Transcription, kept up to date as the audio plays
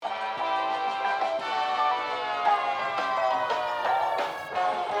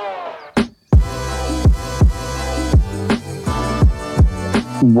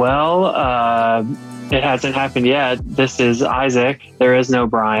Well, it hasn't happened yet. This is Isaac. There is no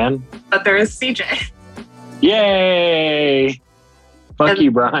Brian. But there is CJ. Yay! Fuck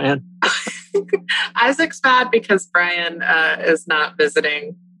you, Brian. Isaac's mad because Brian is not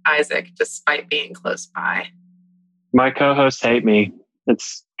visiting Isaac despite being close by. My co-hosts hate me.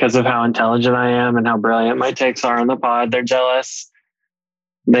 It's because of how intelligent I am and how brilliant my takes are on the pod. They're jealous.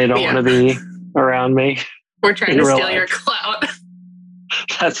 They don't want to be around me. We're trying to steal your clout.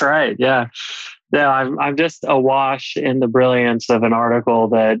 That's right. Yeah. Yeah. I'm just awash in the brilliance of an article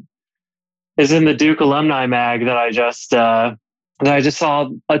that is in the Duke Alumni Mag that I just saw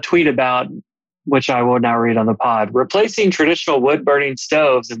a tweet about, which I will now read on the pod. Replacing traditional wood burning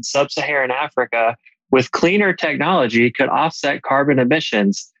stoves in sub-Saharan Africa with cleaner technology could offset carbon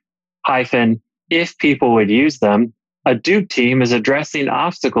emissions. If people would use them. A Duke team is addressing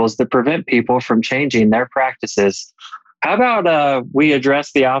obstacles that prevent people from changing their practices. How about we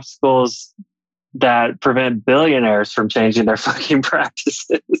address the obstacles that prevent billionaires from changing their fucking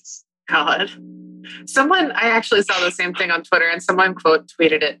practices? God. I actually saw the same thing on Twitter, and someone quote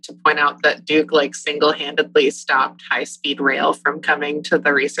tweeted it to point out that Duke single-handedly stopped high-speed rail from coming to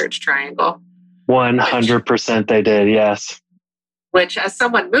the Research Triangle. 100% they did, yes. Which, as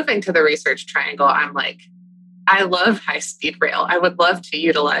someone moving to the Research Triangle, I'm like, I love high-speed rail. I would love to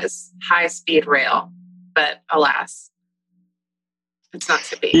utilize high-speed rail, but alas, it's not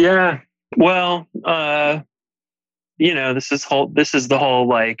to be. Yeah. Well, this is the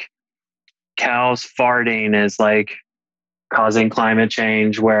whole cows farting is causing climate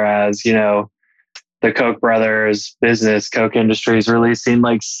change, whereas, the Koch brothers business, Koch Industries, releasing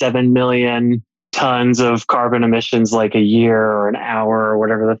 7 million tons of carbon emissions a year or an hour or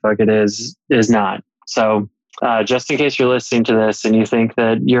whatever the fuck it is not. So just in case you're listening to this and you think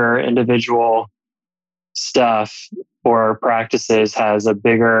that your individual stuff or practices has a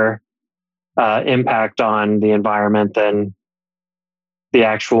bigger impact on the environment than the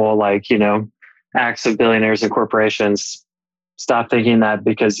actual acts of billionaires and corporations, stop thinking that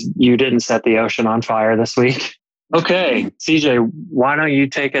because you didn't set the ocean on fire this week. Okay, CJ, why don't you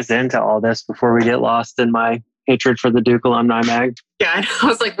take us into all this before we get lost in my hatred for the Duke Alumni Mag? Yeah, I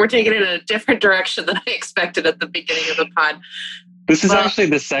was we're taking it in a different direction than I expected at the beginning of the pod. This is actually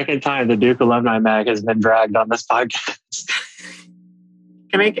the second time the Duke Alumni Mag has been dragged on this podcast.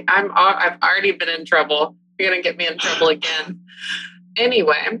 I've already been in trouble. You're going to get me in trouble again.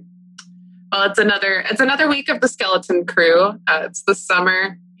 Anyway, well, it's another week of the Skeleton Crew. It's the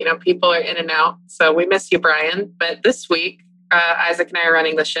summer. People are in and out. So we miss you, Brian. But this week, Isaac and I are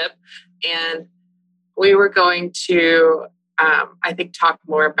running the ship. And we were going to, I think, talk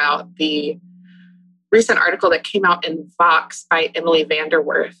more about the recent article that came out in Vox by Emily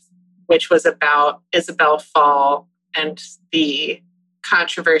Vanderwerf, which was about Isabel Fall and the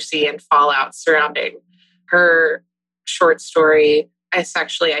controversy and fallout surrounding her short story, I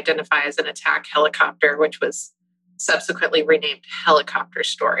Sexually Identify as an Attack Helicopter, which was subsequently renamed Helicopter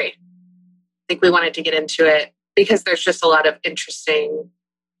Story. I think we wanted to get into it because there's just a lot of interesting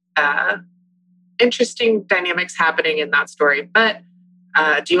dynamics happening in that story. But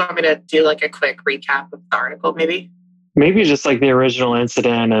do you want me to do a quick recap of the article, maybe? Maybe just the original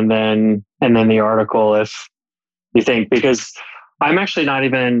incident and then the article, if you think, because I'm actually not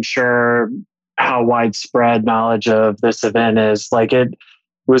even sure how widespread knowledge of this event is. It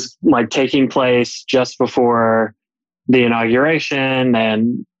was taking place just before the inauguration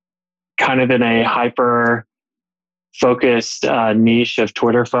and kind of in a hyper focused niche of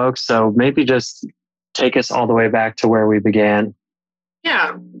Twitter folks. So maybe just take us all the way back to where we began.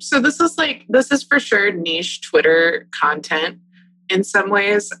 Yeah. So this is for sure niche Twitter content in some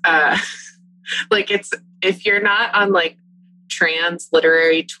ways. It's, if you're not on trans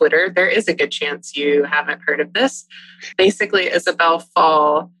literary Twitter, there is a good chance you haven't heard of this. Basically, Isabel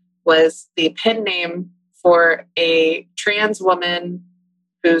Fall was the pen name for a trans woman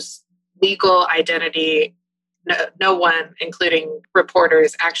whose legal identity no one, including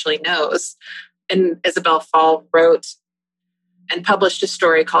reporters, actually knows. And Isabel Fall wrote and published a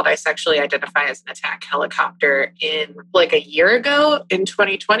story called I Sexually Identify as an Attack Helicopter in a year ago in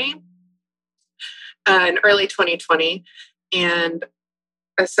 2020, in early 2020. And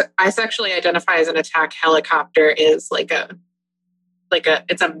I Sexually Identify as an Attack Helicopter is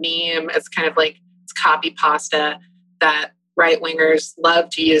it's a meme. It's kind of it's copy pasta that right-wingers love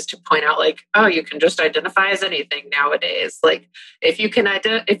to use to point out oh, you can just identify as anything nowadays. If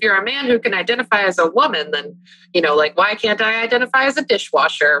you're a man who can identify as a woman, then, why can't I identify as a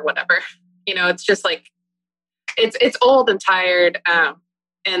dishwasher or whatever? It's just it's old and tired.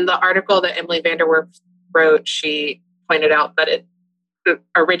 In the article that Emily Vanderwerf wrote, she pointed out that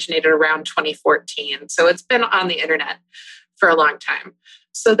originated around 2014. So it's been on the internet for a long time.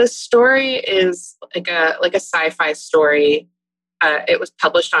 So this story is like a sci-fi story. It was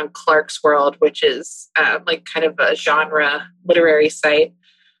published on Clarkesworld, which is like kind of a genre literary site.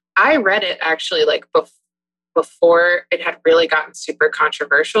 I read it actually like before it had really gotten super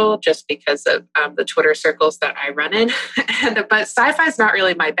controversial, just because of the Twitter circles that I run in. But sci-fi is not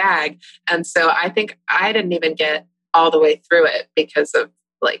really my bag, and so I think I didn't even get all the way through it because of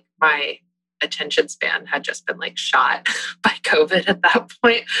like my attention span had just been like shot by COVID at that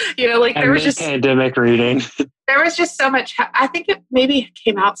point. Like and there was just pandemic reading. There was just so much. I think it maybe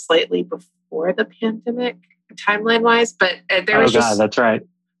came out slightly before the pandemic, timeline wise, but there was just. That's right.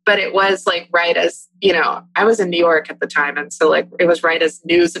 But it was like right as, I was in New York at the time. And so like it was right as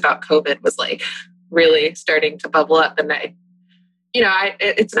news about COVID was like really starting to bubble up. And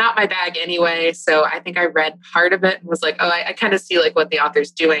it's not my bag anyway. So I think I read part of it and was like, oh, I kind of see like what the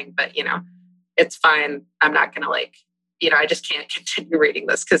author's doing, but it's fine. I'm not going to I just can't continue reading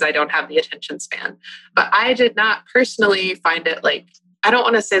this because I don't have the attention span. But I did not personally find it like, I don't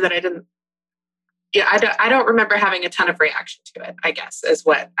want to say that I didn't. I don't remember having a ton of reaction to it, I guess, is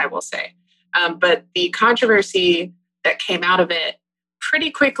what I will say. But the controversy that came out of it pretty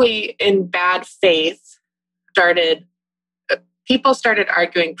quickly in bad faith people started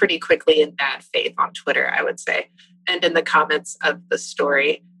arguing pretty quickly in bad faith on Twitter, I would say, and in the comments of the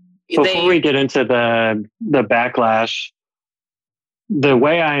story. Before we get into the backlash, the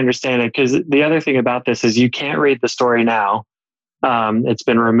way I understand it, because the other thing about this is you can't read the story now. It's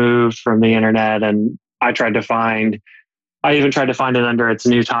been removed from the internet, and I even tried to find it under its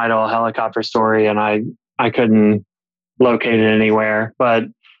new title, Helicopter Story, and I couldn't locate it anywhere. But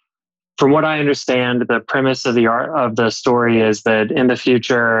from what I understand, the premise of the story is that in the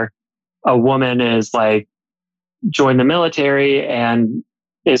future, a woman is like joined the military and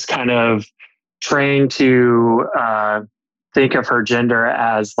is kind of trained to think of her gender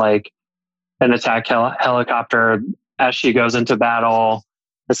as like an attack helicopter as she goes into battle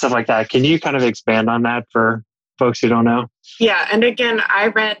and stuff like that. Can you kind of expand on that for folks who don't know? Yeah. And again, I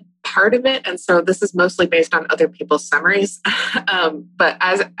read part of it. And so this is mostly based on other people's summaries. But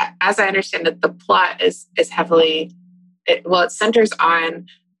as I understand it, the plot is heavily, it centers on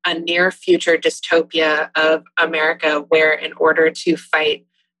a near future dystopia of America where in order to fight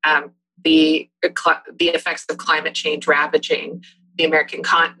the effects of climate change ravaging the American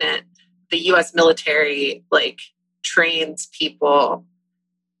continent, the U.S. military trains people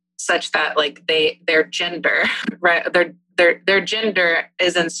such that their gender, right? Their gender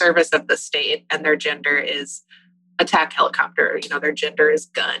is in service of the state, and their gender is attack helicopter. Their gender is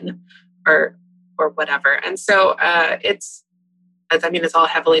gun or whatever. And so it's all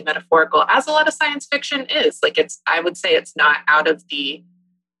heavily metaphorical, as a lot of science fiction is. I would say it's not out of the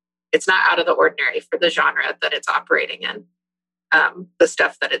ordinary for the genre that it's operating in. The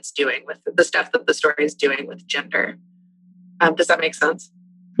stuff that it's doing with the stuff that the story is doing with gender. Does that make sense?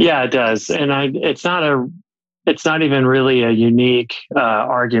 Yeah, it does. And it's not even really a unique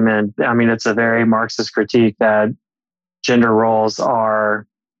argument. I mean, it's a very Marxist critique that gender roles are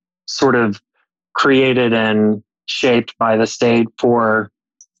sort of created and shaped by the state for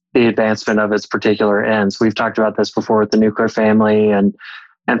the advancement of its particular ends. We've talked about this before with the nuclear family and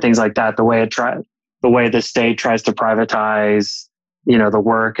things like that. The way the state tries to privatize, the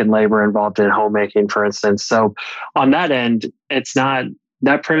work and labor involved in homemaking, for instance. So on that end,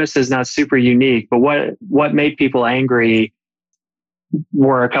 that premise is not super unique. But what made people angry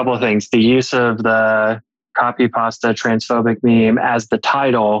were a couple of things: the use of the copy pasta transphobic meme as the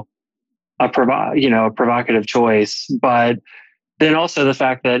title, a provocative choice, but then also the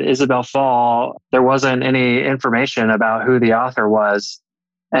fact that Isabel Fall, there wasn't any information about who the author was.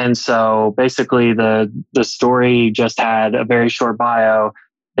 And so basically the story just had a very short bio.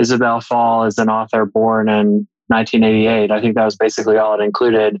 Isabel Fall is an author born in 1988. I think that was basically all it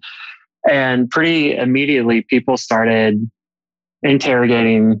included. And pretty immediately people started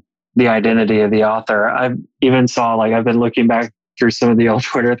interrogating the identity of the author. I've even saw, I've been looking back through some of the old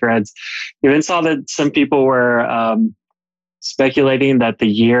Twitter threads, even saw that some people were speculating that the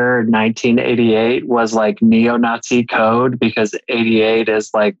year 1988 was neo-Nazi code because 88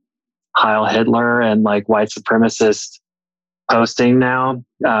 is Heil Hitler and white supremacist posting now,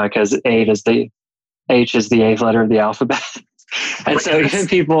 because H is the eighth letter of the alphabet. And so even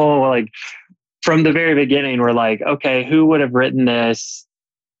people from the very beginning were okay, who would have written this?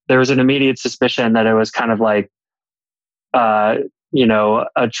 There was an immediate suspicion that it was kind of a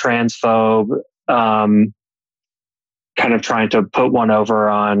transphobe, kind of trying to put one over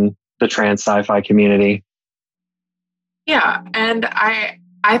on the trans sci-fi community. Yeah. And I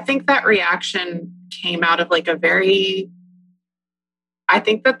think that reaction came out of like I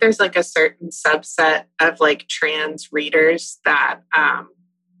think that there's like a certain subset of like trans readers that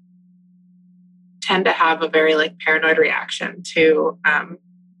tend to have a very like paranoid reaction to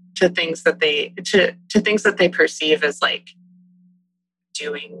things that they perceive as like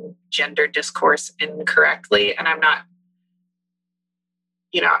doing gender discourse incorrectly. And I'm not,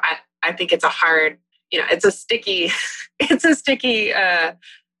 I think it's a hard, it's a sticky, it's a sticky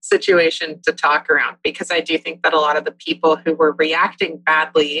situation to talk around, because I do think that a lot of the people who were reacting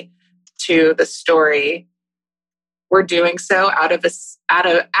badly to the story were doing so out of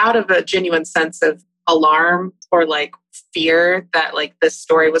a genuine sense of alarm or like fear that like this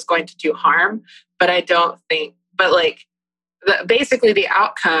story was going to do harm. But I don't think, but like basically the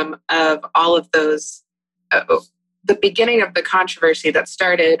outcome of all of those, the beginning of the controversy that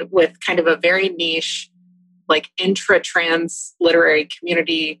started with kind of a very niche, like intra-trans literary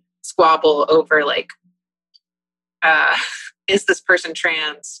community squabble over like, is this person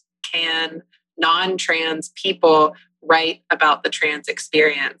trans? Can non-trans people write about the trans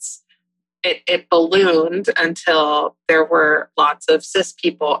experience? It ballooned until there were lots of cis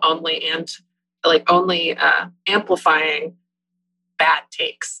people only amplifying bad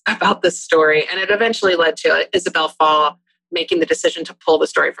takes about this story. And it eventually led to Isabel Fall making the decision to pull the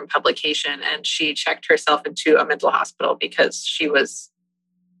story from publication. And she checked herself into a mental hospital because she was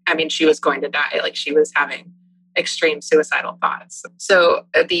going to die. Like, she was having extreme suicidal thoughts. So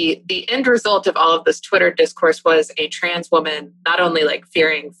the end result of all of this Twitter discourse was a trans woman not only like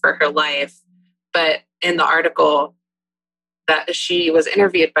fearing for her life, but in the article that she was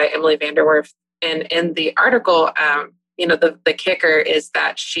interviewed by Emily VanDerWerff, and in the article, the kicker is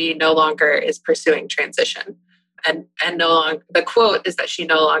that she no longer is pursuing transition, and no longer, the quote is that she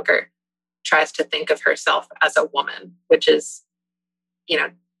no longer tries to think of herself as a woman, which is,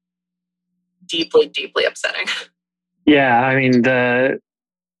 deeply, deeply upsetting. Yeah, I mean,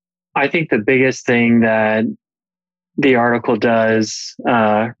 I think the biggest thing that the article does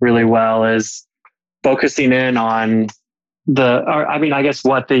really well is focusing in on I guess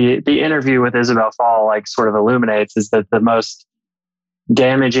what the interview with Isabel Fall like sort of illuminates is that the most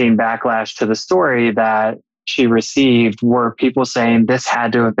damaging backlash to the story that she received were people saying this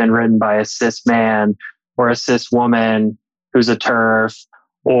had to have been written by a cis man or a cis woman who's a TERF,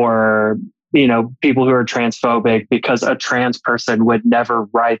 or people who are transphobic, because a trans person would never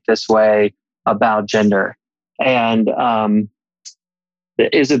write this way about gender. And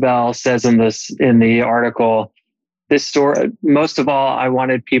Isabel says in the article, this story, most of all, I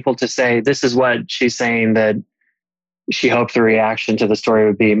wanted people to say, this is what she's saying that she hoped the reaction to the story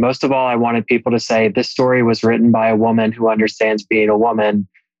would be. Most of all, I wanted people to say, this story was written by a woman who understands being a woman.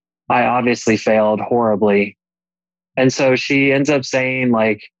 I obviously failed horribly. And so she ends up saying,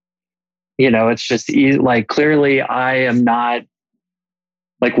 like, it's just like, clearly I am not,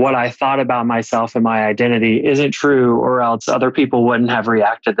 like, what I thought about myself and my identity isn't true, or else other people wouldn't have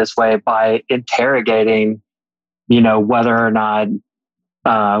reacted this way by interrogating, whether or not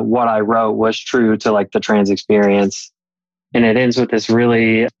what I wrote was true to like the trans experience. And it ends with this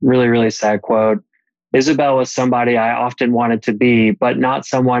really, really, really sad quote. Isabel was somebody I often wanted to be, but not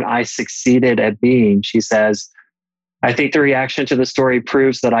someone I succeeded at being. She says, I think the reaction to the story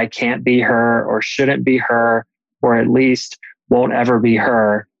proves that I can't be her, or shouldn't be her, or at least won't ever be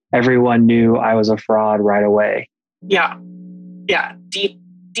her. Everyone knew I was a fraud right away. Yeah. Yeah.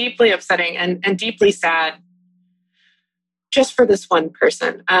 Deeply upsetting and deeply sad just for this one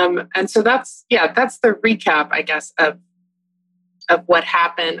person. And so that's the recap, I guess, of what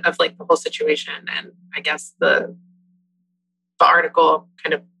happened, of like the whole situation. And I guess the article,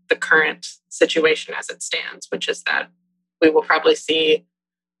 kind of the current situation as it stands, which is that we will probably see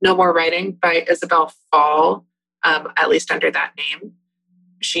no more writing by Isabel Fall, at least under that name.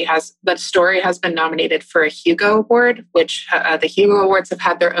 The story has been nominated for a Hugo Award, which the Hugo Awards have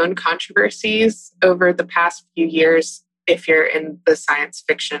had their own controversies over the past few years. If you're in the science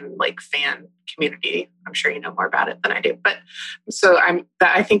fiction like fan community, I'm sure you know more about it than I do. But so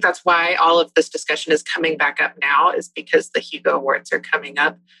I think that's why all of this discussion is coming back up now, is because the Hugo Awards are coming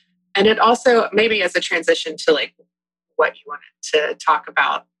up. And it also, maybe as a transition to like what you wanted to talk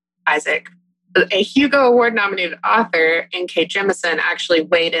about, Isaac, a Hugo Award nominated author, N.K. Jemisin, actually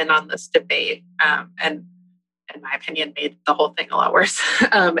weighed in on this debate, and in my opinion, made the whole thing a lot worse.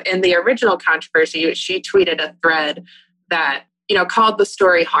 In the original controversy, she tweeted a thread that, called the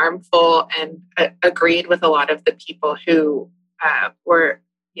story harmful, and agreed with a lot of the people who were,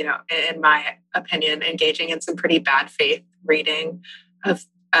 in my opinion, engaging in some pretty bad faith reading of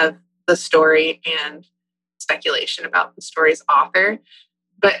the story, and speculation about the story's author.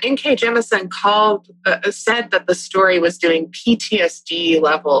 But N.K. Jemisin said that the story was doing PTSD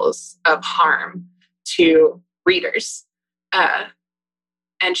levels of harm to readers.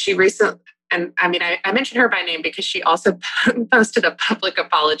 And she recently, and I mean, I mentioned her by name because she also posted a public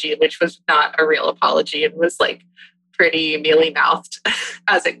apology, which was not a real apology and was like pretty mealy-mouthed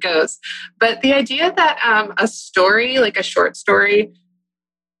as it goes. But the idea that a story, like a short story,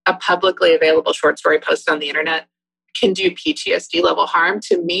 a publicly available short story posted on the internet, can do PTSD level harm,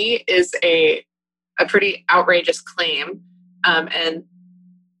 to me is a pretty outrageous claim. And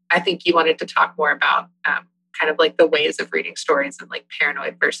I think you wanted to talk more about kind of like the ways of reading stories and like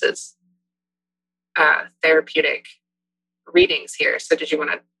paranoid versus therapeutic readings here. So did you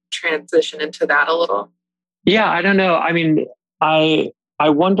want to transition into that a little? Yeah, I don't know. I mean, I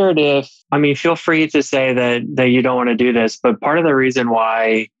wondered if, I mean, feel free to say that you don't want to do this, but part of the reason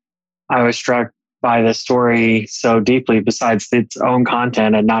why I was struck by the story so deeply, besides its own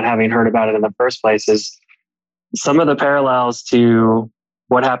content and not having heard about it in the first place, is some of the parallels to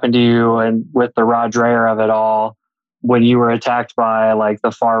what happened to you and with the Rod Dreher of it all when you were attacked by like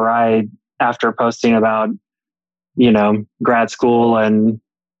the far right after posting about, you know, grad school and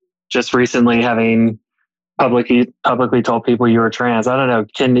just recently having publicly told people you were trans. I don't know.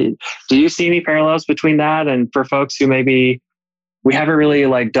 Do you see any parallels between that? And for folks who maybe we haven't really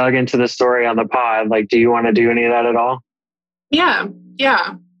like dug into the story on the pod, like, do you want to do any of that at all? Yeah,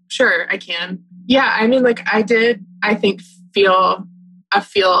 sure, I can. Yeah, I mean, like I think feel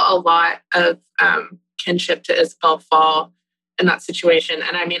a lot of kinship to Isabel Fall in that situation.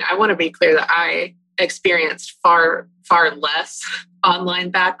 And I mean, I want to be clear that I experienced far less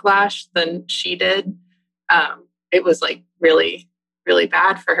online backlash than she did. It was like really, really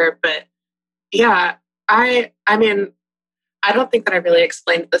bad for her. But yeah, I mean, I don't think that I really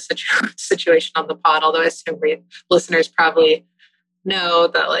explained the situation on the pod, although I assume listeners probably know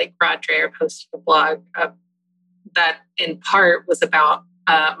that like Rod Dreher posted a blog that in part was about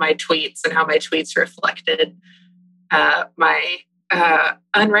my tweets and how my tweets reflected my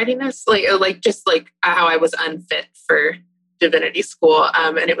unreadiness, like just like how I was unfit for divinity school.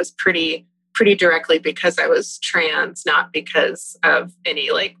 And it was pretty directly because I was trans, not because of any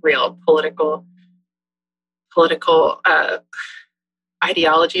like real political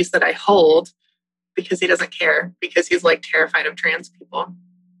ideologies that I hold, because he doesn't care, because he's like terrified of trans people.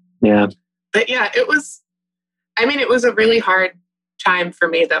 Yeah. But yeah, it was a really hard time for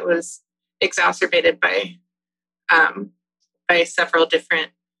me that was exacerbated by several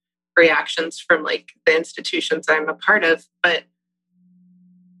different reactions from like the institutions I'm a part of. But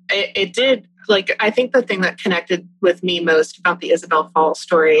it did, like, I think the thing that connected with me most about the Isabel Fall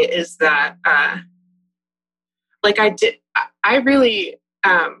story is that I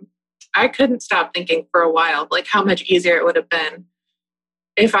couldn't stop thinking for a while, like how much easier it would have been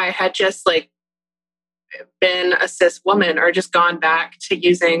if I had just like been a cis woman or just gone back to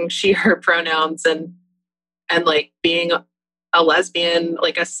using she, her pronouns and like being a lesbian,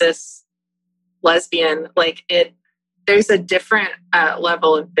 like a cis lesbian. Like there's a different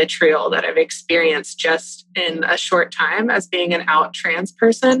level of vitriol that I've experienced just in a short time as being an out trans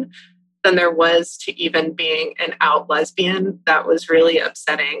person than there was to even being an out lesbian. That was really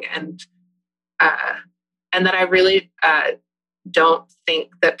upsetting. And that I really don't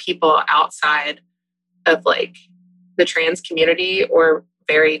think that people outside of like the trans community or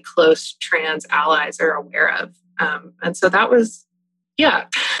very close trans allies are aware of. And so that was, yeah,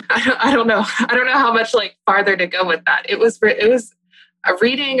 I don't know how much like farther to go with that. It was a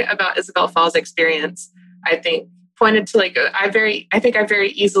reading about Isabel Fall's experience, I think, pointed to like, I think I very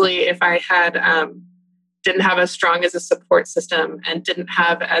easily, if I had, didn't have as strong as a support system and didn't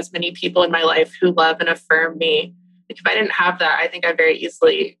have as many people in my life who love and affirm me, like if I didn't have that, I think I very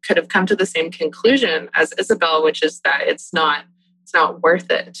easily could have come to the same conclusion as Isabel, which is that it's not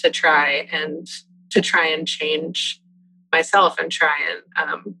worth it to try and change myself and try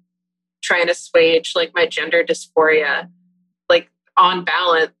and assuage like my gender dysphoria. Like on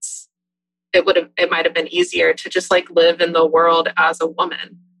balance, it might have been easier to just like live in the world as a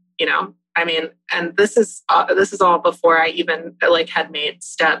woman, you know? I mean, and this is all before I even like had made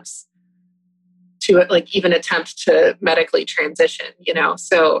steps to like even attempt to medically transition, you know?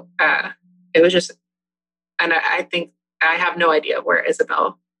 So it was just, and I think I have no idea where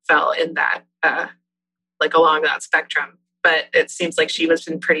Isabel fell in that, like along that spectrum, but it seems like she was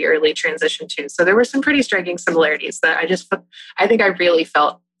in pretty early transition too. So there were some pretty striking similarities that I think I really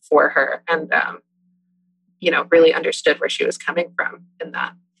felt for her and, really understood where she was coming from in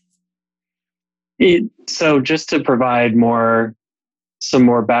that. So just to provide some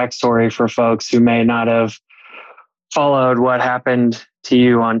more backstory for folks who may not have followed what happened to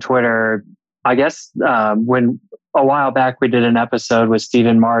you on Twitter. I guess when a while back we did an episode with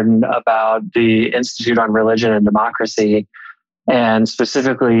Stephen Martin about the Institute on Religion and Democracy, and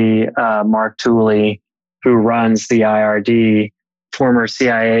specifically Mark Tooley, who runs the IRD, former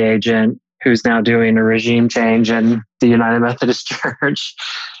CIA agent who's now doing a regime change in the United Methodist Church.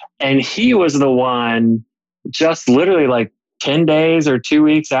 And he was the one, just literally like 10 days or 2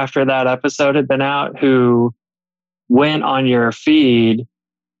 weeks after that episode had been out, who went on your feed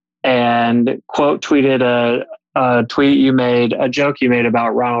and quote tweeted a tweet you made, a joke you made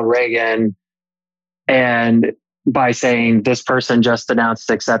about Ronald Reagan, and by saying this person just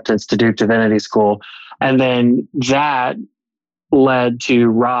announced acceptance to Duke Divinity School. And then that led to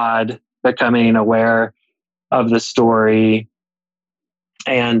Rod becoming aware of the story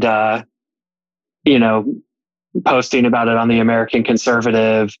and, posting about it on the American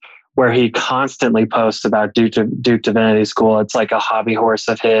Conservative, where he constantly posts about Duke Divinity School. It's like a hobby horse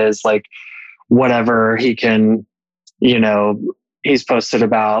of his, like whatever he can, he's posted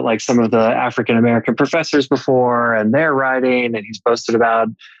about like some of the African American professors before and their writing. And he's posted about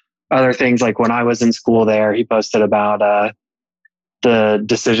other things. Like when I was in school there, he posted about the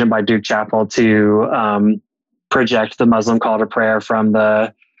decision by Duke Chapel to project the Muslim call to prayer from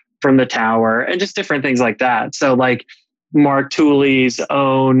the tower, and just different things like that. So like Mark Tooley's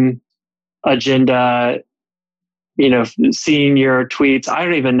own agenda, seeing your tweets, I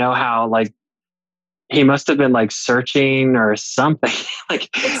don't even know how, like, he must have been like searching or something. Like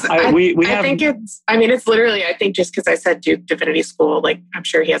I think it's literally, I think just because I said Duke Divinity School, like I'm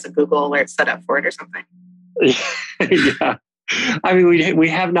sure he has a Google alert set up for it or something. Yeah. I mean, we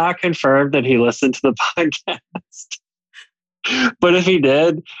have not confirmed that he listened to the podcast, but if he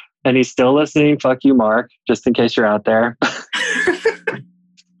did and he's still listening, fuck you, Mark, just in case you're out there.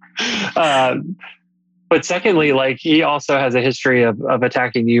 But secondly, like he also has a history of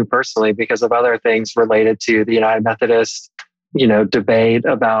attacking you personally because of other things related to the United Methodist, debate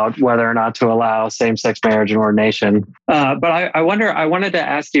about whether or not to allow same-sex marriage and ordination. But I wanted to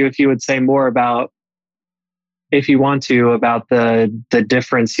ask you if you would say more about, if you want to, about the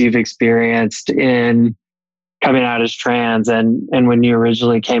difference you've experienced in coming out as trans and when you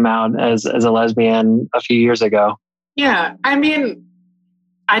originally came out as a lesbian a few years ago. Yeah. I mean,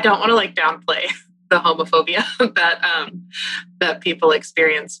 I don't want to like downplay the homophobia that people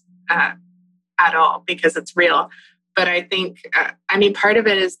experience at all, because it's real. But I think, part of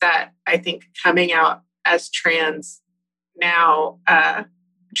it is that I think coming out as trans now,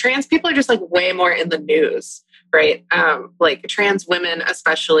 trans people are just like way more in the news, right? Like trans women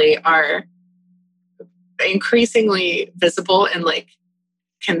especially are increasingly visible in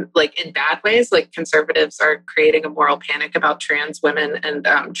in bad ways. Like conservatives are creating a moral panic about trans women and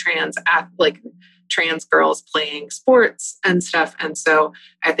trans girls playing sports and stuff. And so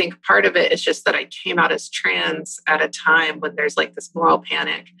I think part of it is just that I came out as trans at a time when there's like this moral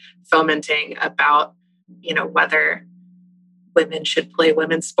panic fomenting about, whether women should play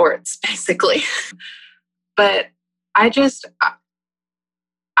women's sports, basically. But I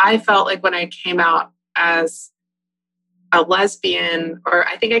felt like when I came out as a lesbian, or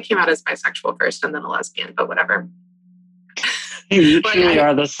I think I came out as bisexual first and then a lesbian, but whatever. You truly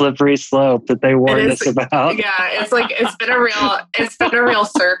are the slippery slope that they warned us about. Yeah, it's been a real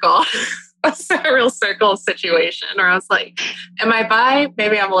circle. It's a real circle situation where I was like, am I bi?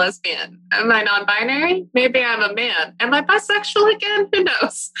 Maybe I'm a lesbian. Am I non-binary? Maybe I'm a man. Am I bisexual again? Who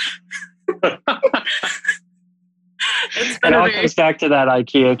knows? It all comes back to that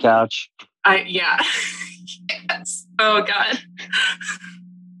IKEA couch. Yeah. Yes. Oh God.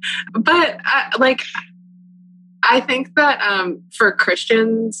 But I think that for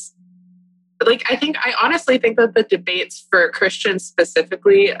Christians, I honestly think that the debates for Christians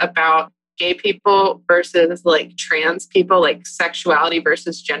specifically about gay people versus like trans people, like sexuality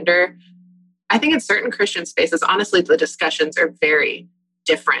versus gender, I think in certain Christian spaces, honestly, the discussions are very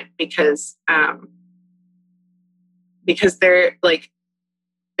different because they're like,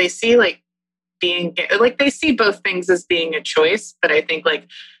 they see like being gay, like they see both things as being a choice, but I think like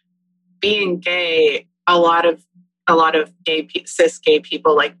being gay, a lot of cis gay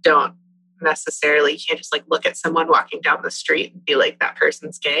people like don't necessarily, you can't just like look at someone walking down the street and be like that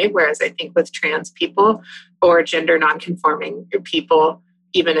person's gay. Whereas I think with trans people or gender nonconforming people,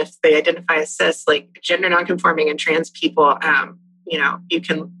 even if they identify as cis, like gender nonconforming and trans people, you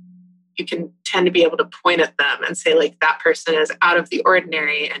can tend to be able to point at them and say like that person is out of the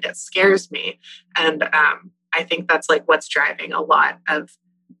ordinary and it scares me. And I think that's like what's driving a lot of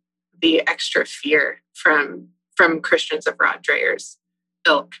the extra fear from Christians of Rod Dreher's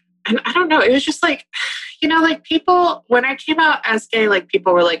ilk. and I don't know, it was just like, like people, when I came out as gay, like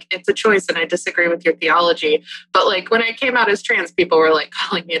people were like, it's a choice and I disagree with your theology. But like when I came out as trans, people were like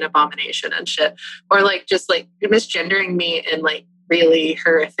calling me an abomination and shit. Or like just like misgendering me in like really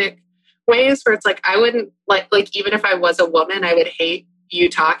horrific ways where it's like, I wouldn't like even if I was a woman, I would hate you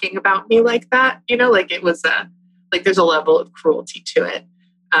talking about me like that. Like it was like there's a level of cruelty to it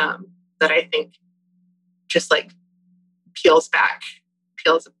that I think just like peels back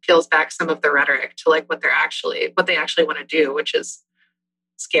some of the rhetoric to like what they actually want to do, which is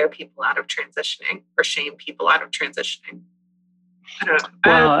scare people out of transitioning or shame people out of transitioning. I don't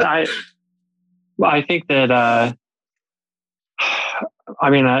know. Well, I think that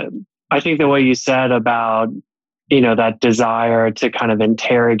I think the way you said about that desire to kind of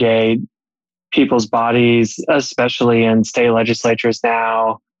interrogate people's bodies, especially in state legislatures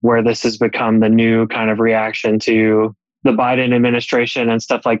now, where this has become the new kind of reaction to the Biden administration and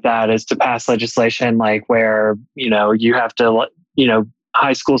stuff like that, is to pass legislation like where, you have to,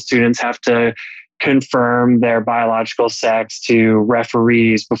 high school students have to confirm their biological sex to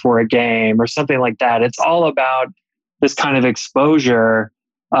referees before a game or something like that. It's all about this kind of exposure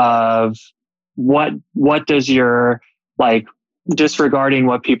of what does your like disregarding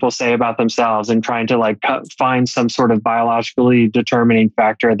what people say about themselves and trying to like find some sort of biologically determining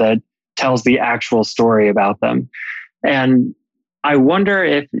factor that tells the actual story about them. And I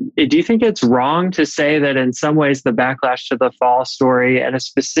wonder do you think it's wrong to say that in some ways the backlash to the Fall story and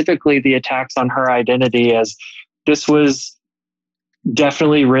specifically the attacks on her identity, as this was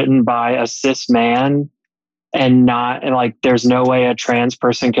definitely written by a cis man and like there's no way a trans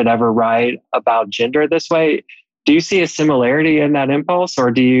person could ever write about gender this way? Do you see a similarity in that impulse, or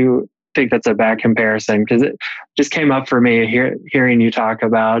do you think that's a bad comparison? Because it just came up for me hearing you talk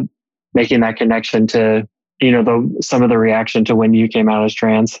about making that connection to some of the reaction to when you came out as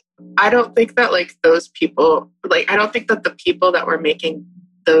trans. I don't think that like those people, like I don't think that the people that were making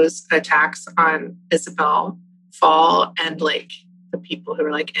those attacks on Isabel Fall and like the people who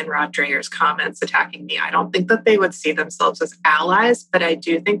were like in Rod Dreher's comments attacking me, I don't think that they would see themselves as allies, but I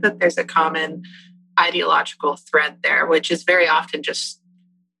do think that there's a common ideological thread there, which is very often just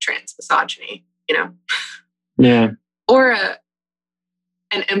trans misogyny, Yeah. Or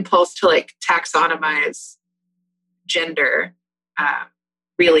an impulse to like taxonomize gender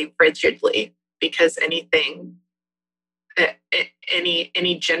really rigidly, because any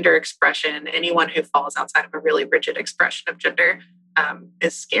gender expression, anyone who falls outside of a really rigid expression of gender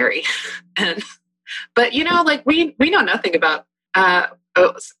is scary. But like we know nothing about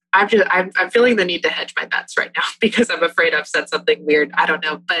I'm feeling the need to hedge my bets right now because I'm afraid I've said something weird. I don't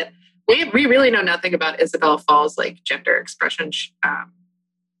know, but we really know nothing about Isabel Fall's like gender expression,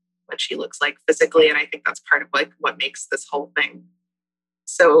 what she looks like physically, and I think that's part of like what makes this whole thing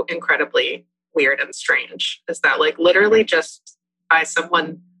so incredibly weird and strange. Is that like literally just by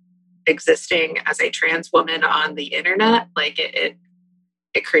someone existing as a trans woman on the internet, like it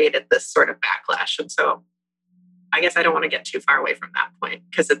created this sort of backlash, and so I guess I don't want to get too far away from that point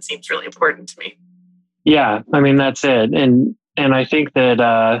because it seems really important to me. Yeah, I mean, that's it. And I think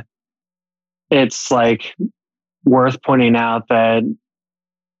that it's like worth pointing out that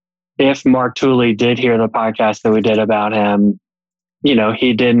if Mark Tooley did hear the podcast that we did about him,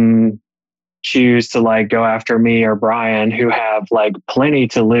 he didn't choose to like go after me or Brian, who have like plenty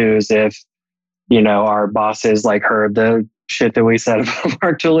to lose if, our bosses like heard the shit that we said about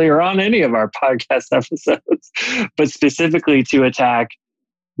Mark Tooley or on any of our podcast episodes, but specifically to attack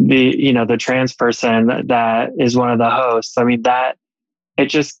the trans person that is one of the hosts. I mean, that it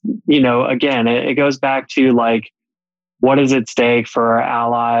just, again, it goes back to like, what is at stake for our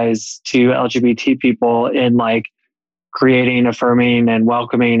allies to LGBT people in like creating, affirming, and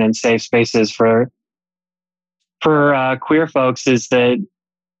welcoming and safe spaces for queer folks, is that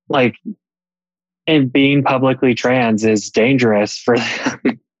like, and being publicly trans is dangerous for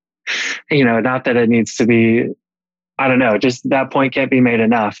them. Not that it needs to be, I don't know, just that point can't be made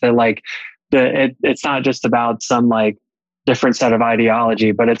enough that like it's not just about some like different set of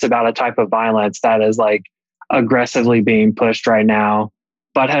ideology, but it's about a type of violence that is like aggressively being pushed right now,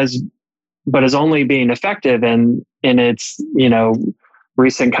 but is only being effective in its,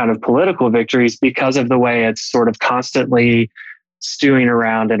 recent kind of political victories because of the way it's sort of constantly stewing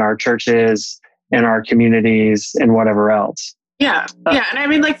around in our churches, in our communities, and whatever else. Yeah. Yeah. And I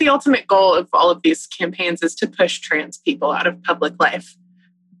mean, like the ultimate goal of all of these campaigns is to push trans people out of public life.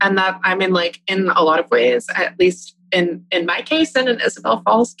 And that, I mean, like in a lot of ways, at least in my case and in Isabel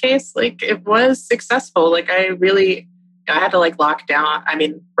Fall's case, like it was successful. Like I had to like lock down. I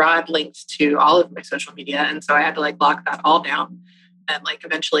mean, Rod linked to all of my social media. And so I had to like lock that all down. then like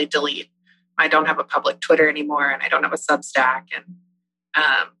eventually delete. I don't have a public Twitter anymore, and I don't have a Substack, and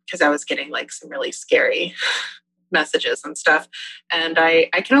because I was getting like some really scary messages and stuff. And I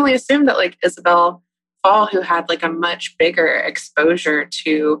can only assume that like Isabel Fall, who had like a much bigger exposure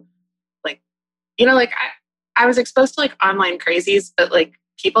to like, like I was exposed to like online crazies, but like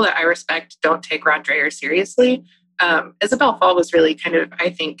people that I respect don't take Rod Dreher seriously. Isabel Fall was really kind of, I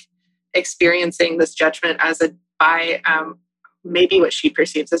think, experiencing this judgment by maybe what she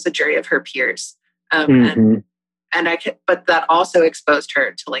perceives as a jury of her peers. But that also exposed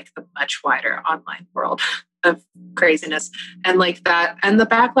her to like the much wider online world of craziness, and like that, and the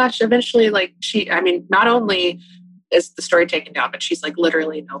backlash eventually, like not only is the story taken down, but she's like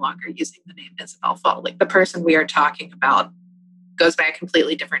literally no longer using the name Isabel Fall. Like the person we are talking about goes by a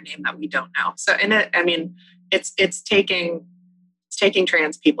completely different name that we don't know. So it's taking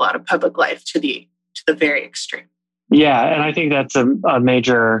trans people out of public life to the very extreme. Yeah, and I think that's a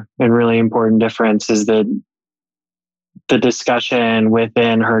major and really important difference, is that the discussion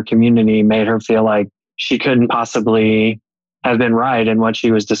within her community made her feel like she couldn't possibly have been right in what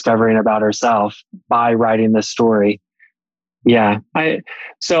she was discovering about herself by writing this story. Yeah. I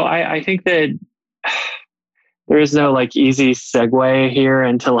think that there is no like easy segue here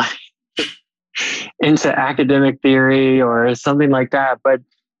into academic theory or something like that. But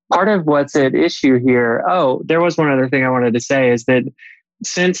part of what's at issue here, there was one other thing I wanted to say, is that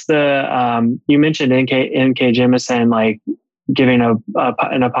since you mentioned N.K. Jemisin, like giving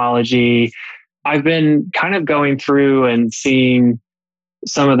an apology, I've been kind of going through and seeing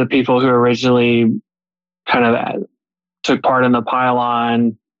some of the people who originally kind of took part in the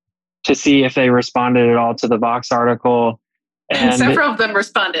pylon to see if they responded at all to the Vox article. And several of them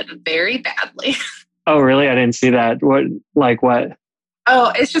responded very badly. Oh, really? I didn't see that. What?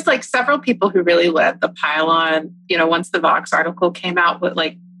 Oh, it's just like several people who really led the pylon, once the Vox article came out, with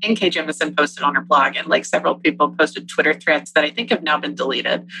like N.K. Jemisin posted on her blog, and like several people posted Twitter threads that I think have now been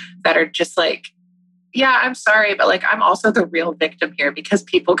deleted, that are just like, yeah, I'm sorry, but like I'm also the real victim here because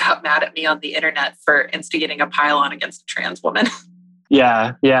people got mad at me on the internet for instigating a pylon against a trans woman.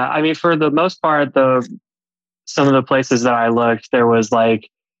 Yeah. I mean, for the most part, some of the places that I looked, there was like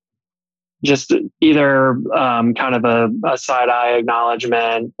just either kind of a side eye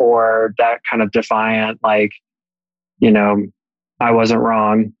acknowledgement or that kind of defiant, like, I wasn't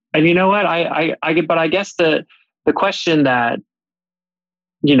wrong. And you know what? But I guess the question that,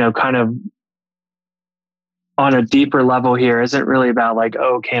 kind of on a deeper level here isn't really about like,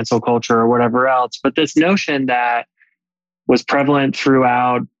 cancel culture or whatever else, but this notion that was prevalent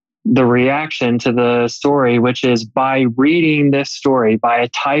throughout the reaction to the story, which is by reading this story, by a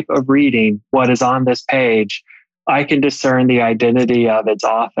type of reading what is on this page, I can discern the identity of its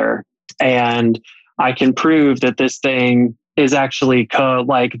author. And I can prove that this thing is actually code,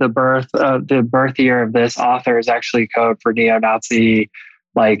 like the birth year of this author is actually code for neo-Nazi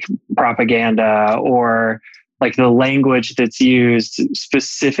like propaganda, or like the language that's used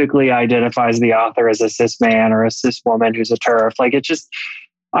specifically identifies the author as a cis man or a cis woman who's a TERF. Like it just,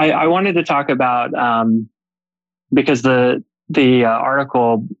 I wanted to talk about, because the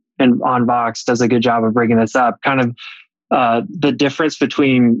article on Vox does a good job of bringing this up, kind of the difference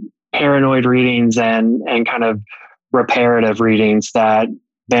between paranoid readings and kind of reparative readings that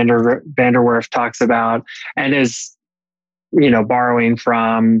van der Werf talks about, and is, borrowing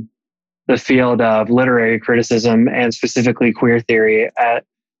from the field of literary criticism and specifically queer theory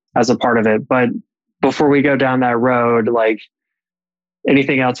as a part of it. But before we go down that road, like,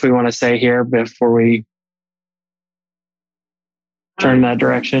 anything else we want to say here before we turn that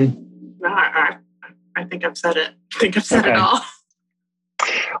direction? No, I think I've said it. I think I've said it all.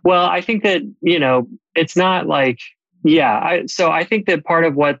 Well, I think that, it's not like, so I think that part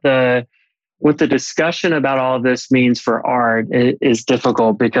of what the discussion about all of this means for art is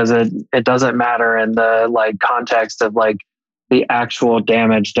difficult, because it doesn't matter in the like context of like the actual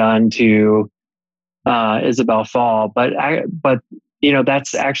damage done to Isabel Fall. But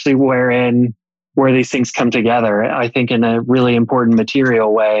that's actually where these things come together, I think, in a really important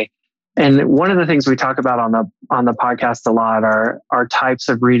material way. And one of the things we talk about on the podcast a lot are types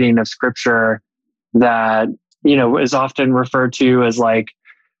of reading of scripture that, is often referred to as like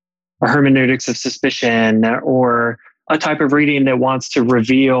a hermeneutics of suspicion, or a type of reading that wants to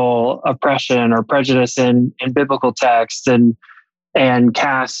reveal oppression or prejudice in biblical text and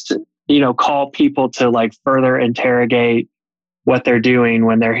cast, call people to like further interrogate what they're doing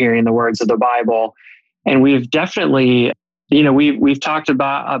when they're hearing the words of the Bible. And we've definitely, we've talked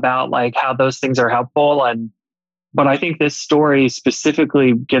about like how those things are helpful. But I think this story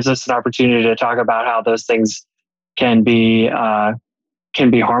specifically gives us an opportunity to talk about how those things can be can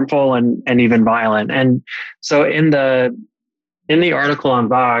be harmful and even violent. And so in the article on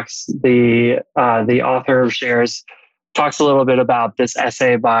Vox, the author of Shares talks a little bit about this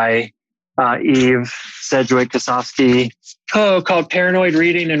essay by Eve Sedgwick-Kosofsky called Paranoid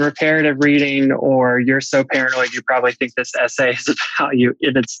Reading and Reparative Reading, or You're So Paranoid You Probably Think This Essay Is About You.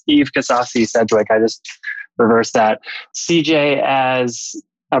 It's Eve Kosofsky-Sedgwick. I just reversed that. CJ, as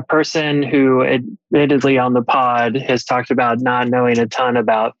a person who admittedly on the pod has talked about not knowing a ton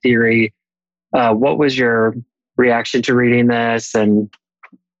about theory, what was your reaction to reading this, and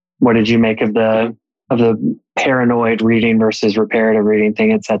what did you make of the paranoid reading versus reparative reading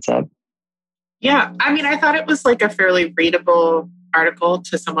thing it sets up? Yeah, I mean, I thought it was like a fairly readable article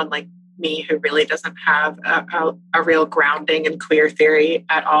to someone like me who really doesn't have a real grounding in queer theory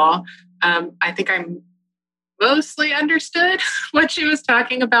at all. I think I mostly understood what she was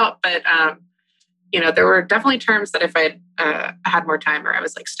talking about, but there were definitely terms that if I had more time or I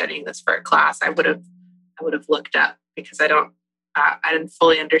was like studying this for a class, I would have looked up, because I didn't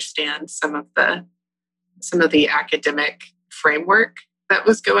fully understand some of the academic framework that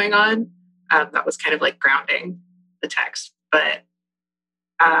was going on. That was kind of like grounding the text. But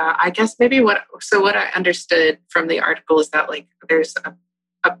I guess maybe what I understood from the article is that like there's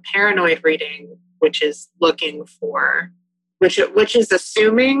a paranoid reading, which is looking for, which is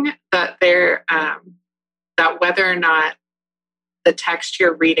assuming that that whether or not the text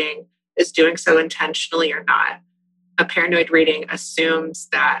you're reading is doing so intentionally or not. A paranoid reading assumes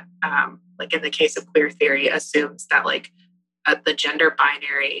that, like in the case of queer theory, assumes that like the gender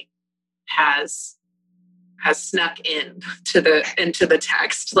binary has snuck into the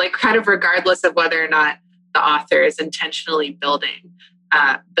text, like kind of regardless of whether or not the author is intentionally building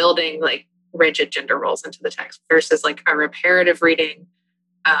like rigid gender roles into the text, versus like a reparative reading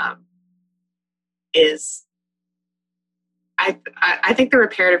is. I think the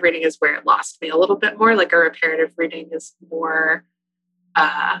reparative reading is where it lost me a little bit more. Like a reparative reading is more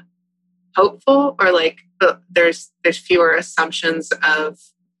hopeful, or like there's fewer assumptions of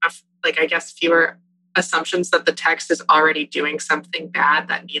like, I guess, fewer assumptions that the text is already doing something bad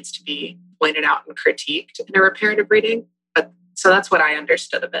that needs to be pointed out and critiqued in a reparative reading. But so that's what I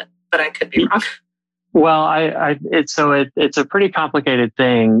understood of it, but I could be wrong. Well, it's a pretty complicated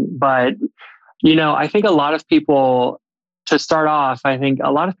thing, but I think a lot of people, to start off, I think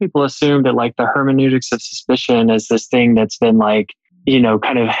a lot of people assume that like the hermeneutics of suspicion is this thing that's been like,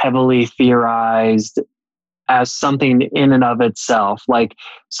 kind of heavily theorized as something in and of itself. Like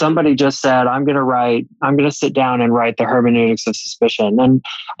somebody just said, I'm going to sit down and write the hermeneutics of suspicion. And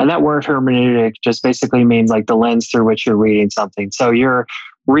that word hermeneutic just basically means like the lens through which you're reading something. So you're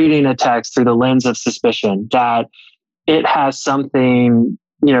reading a text through the lens of suspicion, that it has something,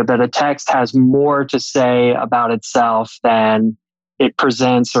 that a text has more to say about itself than it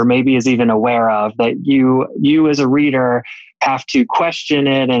presents or maybe is even aware of, that you as a reader have to question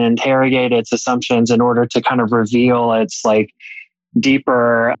it and interrogate its assumptions in order to kind of reveal its like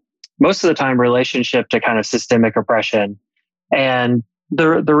deeper, most of the time, relationship to kind of systemic oppression. And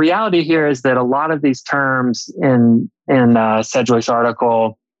the reality here is that a lot of these terms in Sedgwick's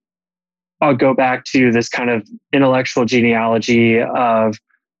article, I'll go back to this kind of intellectual genealogy of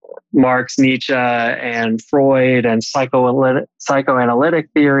Marx, Nietzsche, and Freud, and psychoanalytic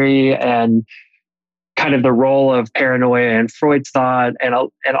theory, and kind of the role of paranoia in Freud's thought, and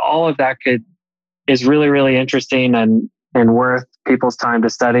all of that is really, really interesting and worth people's time to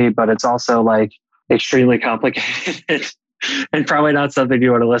study, but it's also like extremely complicated and probably not something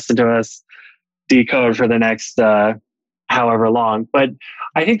you want to listen to us decode for the next however long. But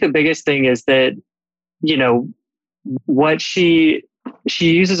I think the biggest thing is that, what she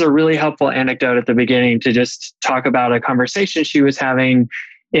uses a really helpful anecdote at the beginning to just talk about a conversation she was having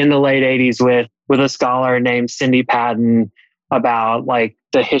in the late 80s with a scholar named Cindy Patton about like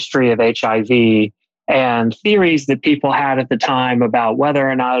the history of HIV and theories that people had at the time about whether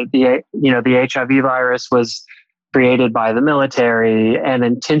or not the HIV virus was created by the military and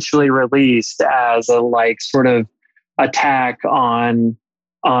intentionally released as a like sort of attack on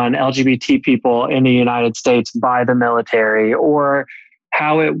LGBT people in the United States by the military, or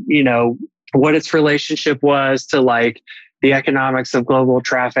how it, what its relationship was to like the economics of global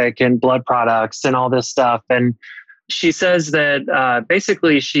traffic and blood products and all this stuff. And she says that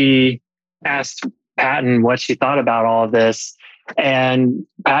basically she asked Patton what she thought about all of this. And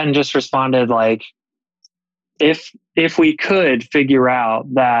Patton just responded like, if we could figure out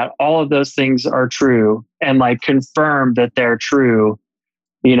that all of those things are true and like confirm that they're true,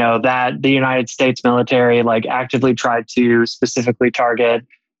 that the United States military like actively tried to specifically target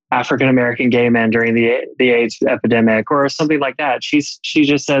African American gay men during the AIDS epidemic or something like that. She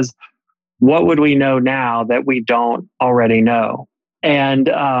just says, what would we know now that we don't already know? And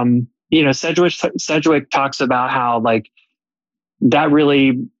Sedgwick talks about how like that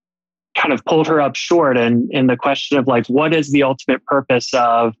really kind of pulled her up short in the question of like, what is the ultimate purpose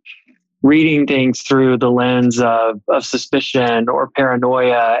of reading things through the lens of suspicion or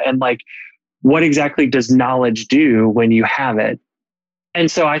paranoia, and like, what exactly does knowledge do when you have it? And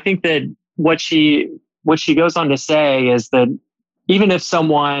so I think that what she goes on to say is that even if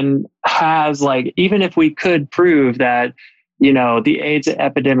someone has like, even if we could prove that, the AIDS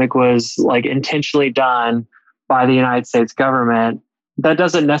epidemic was like intentionally done by the United States government, that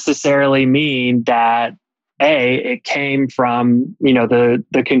doesn't necessarily mean that it came from,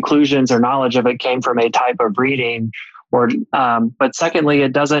 the conclusions or knowledge of it came from a type of reading, or but secondly,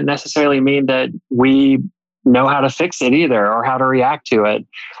 it doesn't necessarily mean that we know how to fix it either, or how to react to it,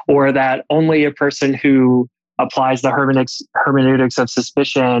 or that only a person who applies the hermeneutics of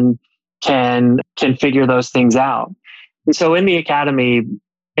suspicion can figure those things out. And so in the academy,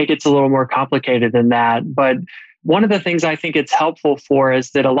 it gets a little more complicated than that. But one of the things I think it's helpful for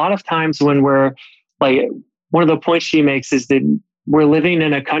is that a lot of times when we're like, one of the points she makes is that we're living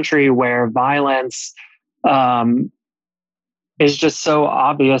in a country where violence is just so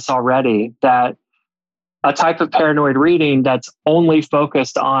obvious already, that a type of paranoid reading that's only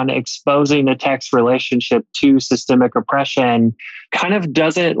focused on exposing the text relationship to systemic oppression kind of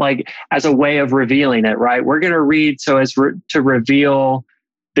doesn't, like, as a way of revealing it, right? We're going to read so as to reveal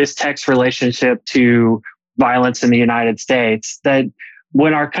this text relationship to violence in the United States, that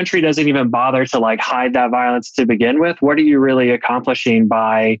when our country doesn't even bother to like hide that violence to begin with, what are you really accomplishing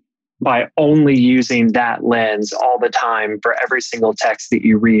by only using that lens all the time for every single text that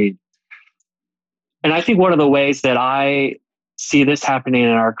you read? And I think one of the ways that I see this happening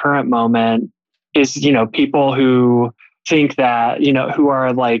in our current moment is, people who think that, who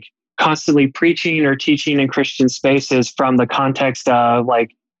are like constantly preaching or teaching in Christian spaces from the context of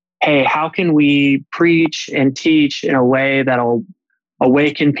like, hey, how can we preach and teach in a way that'll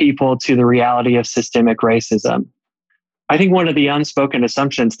awaken people to the reality of systemic racism? I think one of the unspoken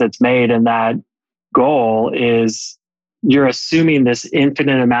assumptions that's made in that goal is you're assuming this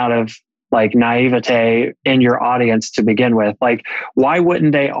infinite amount of like naivete in your audience to begin with. Like, why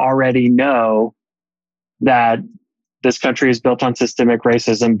wouldn't they already know that this country is built on systemic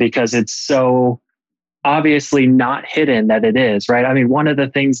racism, because it's so obviously not hidden that it is, right? I mean, one of the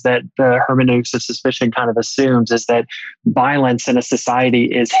things that the hermeneutics of suspicion kind of assumes is that violence in a society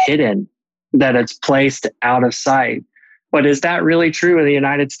is hidden, that it's placed out of sight. But is that really true in the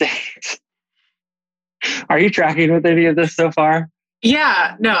United States? Are you tracking with any of this so far?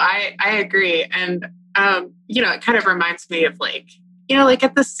 Yeah, no, I agree. And, it kind of reminds me of like, like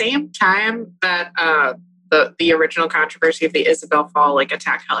at the same time that the original controversy of the Isabel Fall like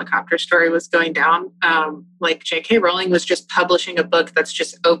attack helicopter story was going down, like J.K. Rowling was just publishing a book that's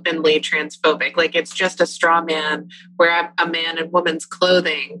just openly transphobic. Like it's just a straw man where I'm a man in woman's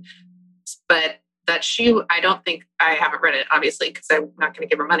clothing, but that I don't think, I haven't read it obviously because I'm not going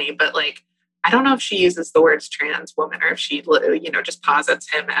to give her money, but like, I don't know if she uses the words trans woman or if she, just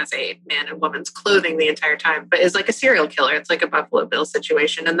posits him as a man in woman's clothing the entire time, but is like a serial killer. It's like a Buffalo Bill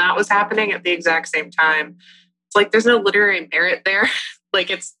situation. And that was happening at the exact same time. It's like, there's no literary merit there. Like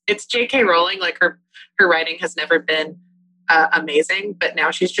it's J.K. Rowling, like her writing has never been amazing, but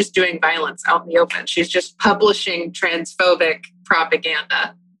now she's just doing violence out in the open. She's just publishing transphobic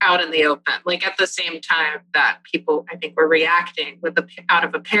propaganda out in the open, like at the same time that people, I think, were reacting out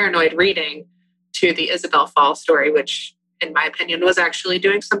of a paranoid reading to the Isabel Fall story, which, in my opinion, was actually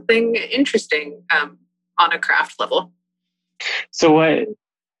doing something interesting on a craft level. So what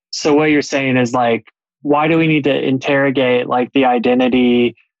you're saying is like, why do we need to interrogate like the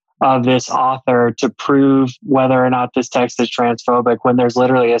identity of this author to prove whether or not this text is transphobic when there's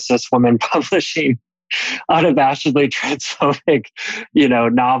literally a cis woman publishing unabashedly transphobic,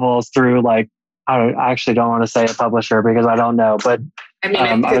 novels through like, I actually don't want to say a publisher because I don't know, but I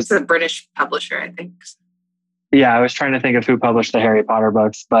mean, it's a British publisher, I think. Yeah, I was trying to think of who published the Harry Potter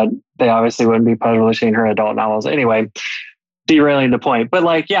books, but they obviously wouldn't be publishing her adult novels. Anyway, derailing the point. But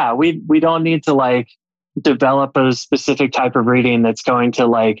like, yeah, we don't need to like develop a specific type of reading that's going to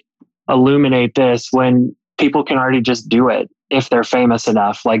like illuminate this when people can already just do it if they're famous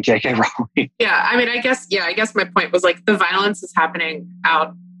enough, like J.K. Rowling. Yeah, I mean, I guess my point was like the violence is happening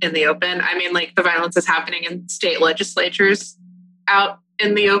out in the open. I mean, like the violence is happening in state legislatures out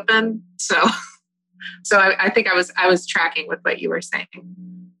in the open. So I think I was tracking with what you were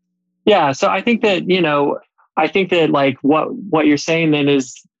saying. Yeah, so I think that, like what you're saying then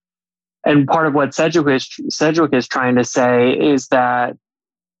is And part of what Sedgwick is trying to say is that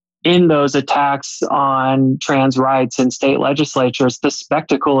in those attacks on trans rights in state legislatures, the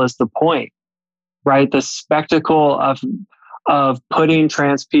spectacle is the point, right? The spectacle of putting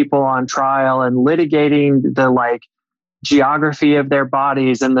trans people on trial and litigating the like geography of their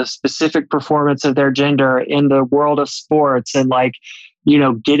bodies and the specific performance of their gender in the world of sports, and like, you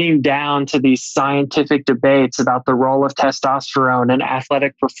know, getting down to these scientific debates about the role of testosterone and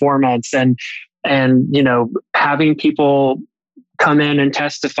athletic performance, and you know, having people come in and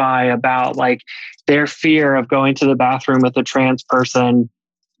testify about like their fear of going to the bathroom with a trans person,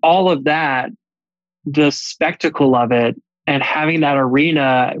 all of that, the spectacle of it and having that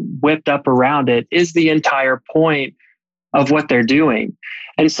arena whipped up around it is the entire point of what they're doing.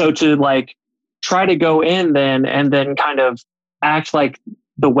 And so to like try to go in then and then kind of act like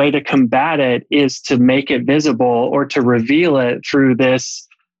the way to combat it is to make it visible or to reveal it through this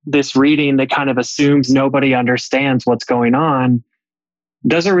reading that kind of assumes nobody understands what's going on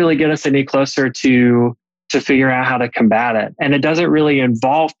doesn't really get us any closer to figure out how to combat it. And it doesn't really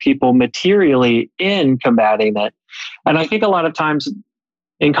involve people materially in combating it. And I think a lot of times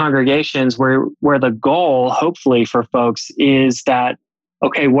in congregations where the goal, hopefully for folks, is that,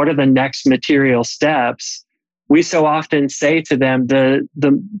 okay, what are the next material steps? We so often say to them, the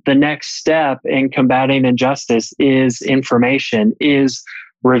next step in combating injustice is information, is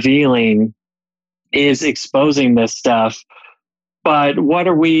revealing, is exposing this stuff. But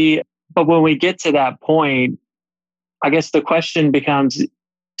when we get to that point, I guess the question becomes,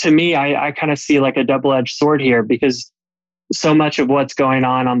 to me, I kind of see like a double-edged sword here, because so much of what's going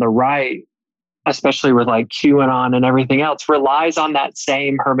on the right, especially with like QAnon and everything else, relies on that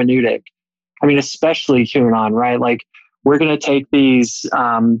same hermeneutic. I mean, especially QAnon, right? Like we're going to take these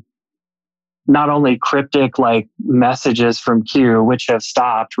not only cryptic like messages from Q, which have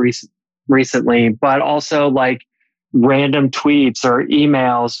stopped recently, but also like random tweets or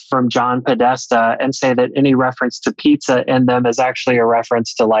emails from John Podesta and say that any reference to pizza in them is actually a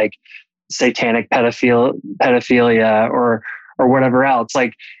reference to like satanic pedophilia or whatever else.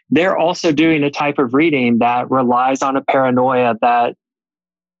 Like they're also doing a type of reading that relies on a paranoia that,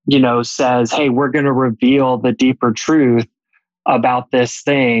 you know, says, hey, we're going to reveal the deeper truth about this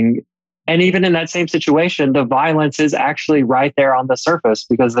thing. And even in that same situation, the violence is actually right there on the surface,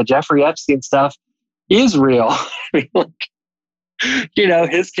 because the Jeffrey Epstein stuff is real. I mean, like, you know,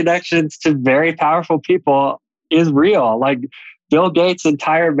 his connections to very powerful people is real. Like Bill Gates'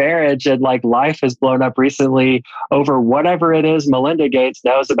 entire marriage and like life has blown up recently over whatever it is Melinda Gates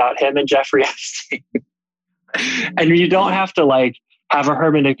knows about him and Jeffrey Epstein. And you don't have to like have a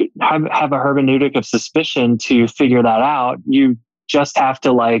hermeneutic of suspicion to figure that out. You just have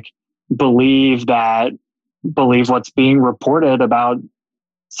to like believe what's being reported about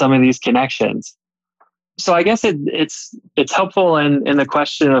some of these connections. So I guess it's helpful in the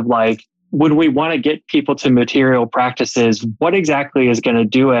question of like, would we want to get people to material practices? What exactly is going to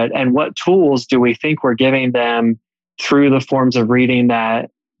do it? And what tools do we think we're giving them through the forms of reading that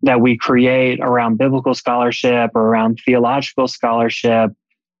we create around biblical scholarship or around theological scholarship?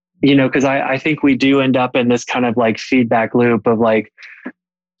 You know, because I think we do end up in this kind of like feedback loop of like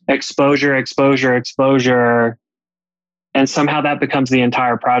exposure. And somehow that becomes the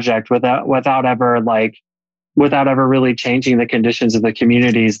entire project without ever really changing the conditions of the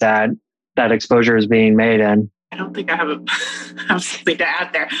communities that exposure is being made in. I don't think I have something to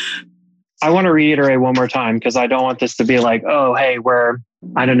add there. I want to reiterate one more time, because I don't want this to be like, oh, hey,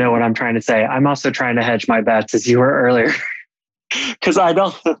 I don't know what I'm trying to say. I'm also trying to hedge my bets, as you were earlier. Because I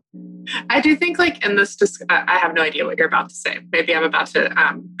do think like in this, I have no idea what you're about to say. Maybe I'm about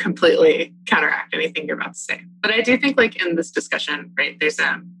to completely counteract anything you're about to say. But I do think like in this discussion, right, there's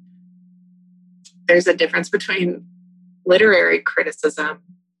a difference between literary criticism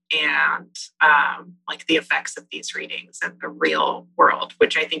and like the effects of these readings in the real world,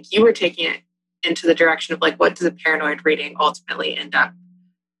 which I think you were taking it into the direction of like, what does a paranoid reading ultimately end up?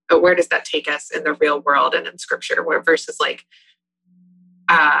 But where does that take us in the real world and in scripture? Where versus like,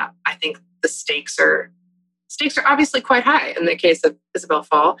 I think the stakes are obviously quite high in the case of Isabel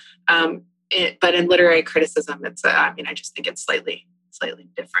Fall. But in literary criticism, I just think it's slightly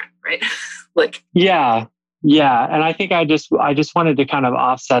different, right? Like, yeah. And I think I just wanted to kind of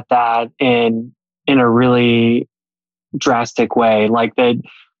offset that in a really drastic way. Like the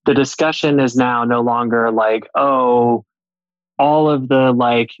discussion is now no longer like, oh, all of the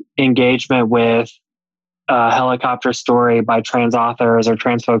like engagement with a helicopter story by trans authors or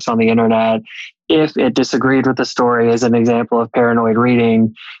trans folks on the internet, if it disagreed with the story, is an example of paranoid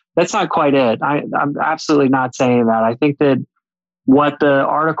reading. That's not quite it. I'm absolutely not saying that. I think that what the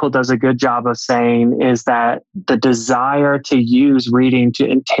article does a good job of saying is that the desire to use reading to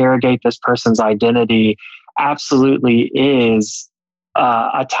interrogate this person's identity absolutely is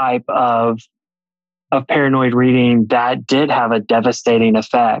a type of paranoid reading that did have a devastating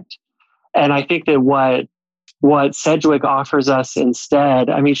effect. And I think that what Sedgwick offers us instead,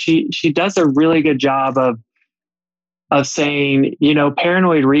 I mean, she does a really good job of saying, you know,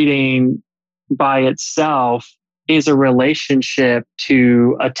 paranoid reading by itself is a relationship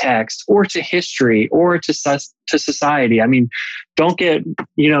to a text or to history or to society. I mean, don't get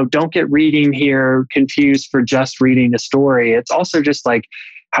reading here confused for just reading a story. It's also just like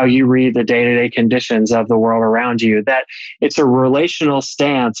how you read the day-to-day conditions of the world around you, that it's a relational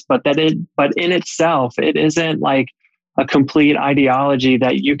stance, but in itself, it isn't like a complete ideology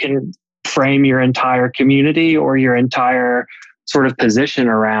that you can frame your entire community or your entire sort of position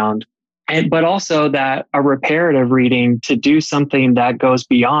around. But also that a reparative reading to do something that goes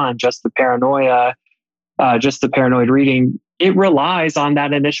beyond just the paranoia, just the paranoid reading, it relies on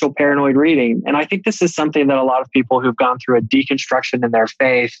that initial paranoid reading. And I think this is something that a lot of people who've gone through a deconstruction in their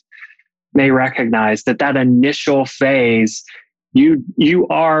faith may recognize, that initial phase, you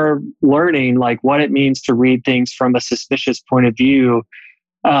are learning like what it means to read things from a suspicious point of view.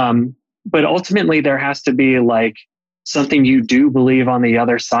 But ultimately there has to be like something you do believe on the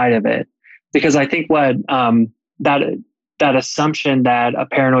other side of it. Because I think what that assumption that a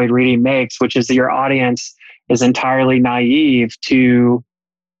paranoid reading makes, which is that your audience is entirely naive to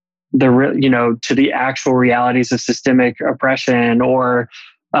the actual realities of systemic oppression or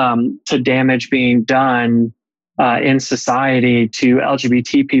to damage being done in society to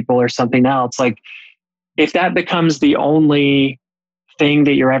LGBT people or something else. Like, if that becomes the only thing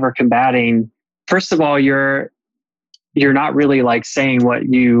that you're ever combating, first of all, you're not really like saying what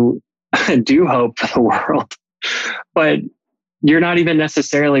you do hope for the world, but you're not even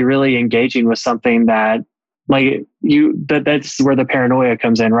necessarily really engaging with something that that's where the paranoia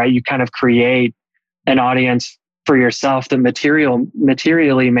comes in, right? You kind of create an audience for yourself that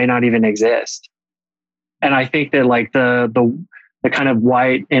materially may not even exist. And I think that like the kind of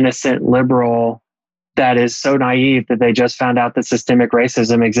white, innocent liberal that is so naive that they just found out that systemic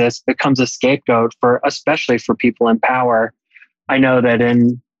racism exists becomes a scapegoat especially for people in power. I know that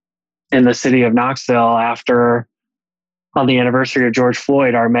in the city of Knoxville, on the anniversary of George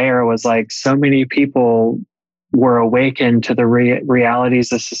Floyd, our mayor was like, so many people were awakened to the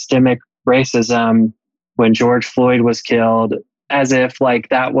realities of systemic racism when George Floyd was killed, as if like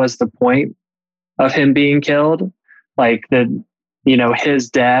that was the point of him being killed. Like his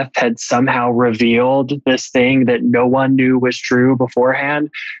death had somehow revealed this thing that no one knew was true beforehand.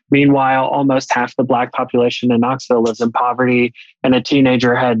 Meanwhile, almost half the Black population in Knoxville lives in poverty, and a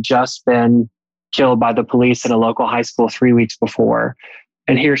teenager had just been killed by the police in a local high school 3 weeks before.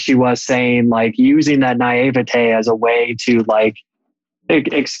 And here she was saying, like, using that naivete as a way to like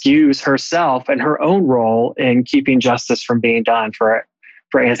excuse herself and her own role in keeping justice from being done for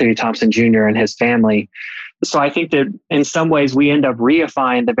Anthony Thompson Jr. and his family. So I think that in some ways we end up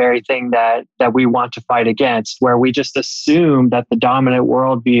reifying the very thing that we want to fight against, where we just assume that the dominant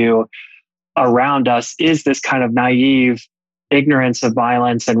worldview around us is this kind of naive ignorance of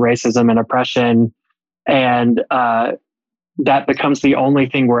violence and racism and oppression. And that becomes the only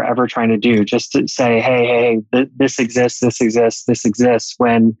thing we're ever trying to do, just to say, hey, this exists,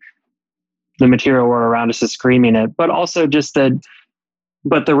 when the material world around us is screaming it. But also just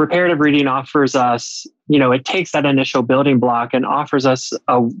but the reparative reading offers us, it takes that initial building block and offers us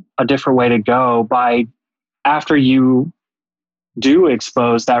a different way to go by, after you do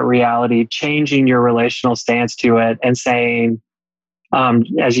expose that reality, changing your relational stance to it and saying,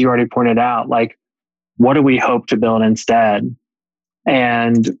 as you already pointed out, like, what do we hope to build instead?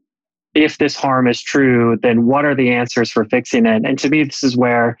 And if this harm is true, then what are the answers for fixing it? And to me, this is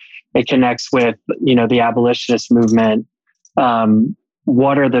where it connects with, the abolitionist movement.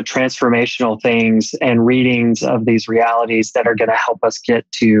 What are the transformational things and readings of these realities that are going to help us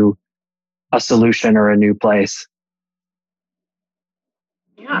get to a solution or a new place?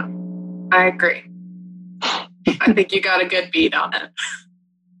 Yeah, I agree. I think you got a good beat on it.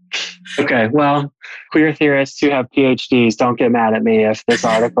 Okay, well, queer theorists who have PhDs, don't get mad at me if this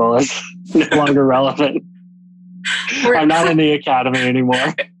article is no longer relevant. I'm not in the academy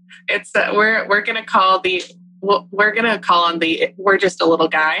anymore. It's we're going to call on the "we're just a little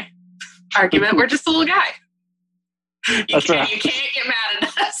guy" argument. We're just a little guy. You can't get mad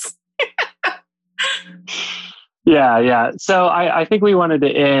at us. Yeah. So I think we wanted to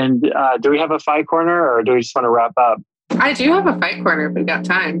end. Do we have a fight corner, or do we just want to wrap up? I do have a fight corner if we got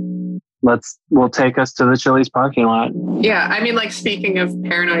time. we'll take us to the Chili's parking lot. Yeah, I mean, like, speaking of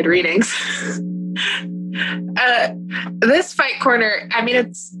paranoid readings, this Fight Corner, I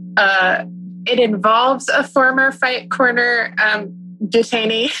mean, it involves a former Fight Corner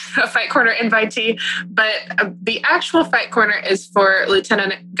detainee, a Fight Corner invitee, but the actual Fight Corner is for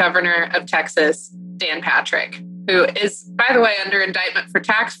Lieutenant Governor of Texas, Dan Patrick, who is, by the way, under indictment for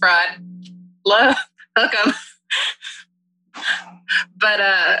tax fraud. Hook 'em.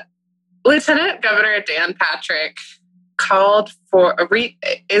 But Lieutenant Governor Dan Patrick called for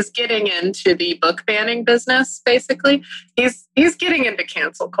is getting into the book banning business. Basically, he's getting into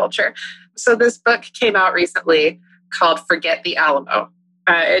cancel culture. So this book came out recently called "Forget the Alamo."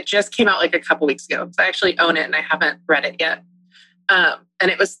 It just came out like a couple weeks ago. So I actually own it and I haven't read it yet. And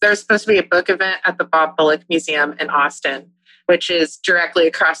there's supposed to be a book event at the Bob Bullock Museum in Austin, which is directly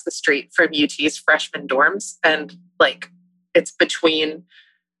across the street from UT's freshman dorms, and like it's between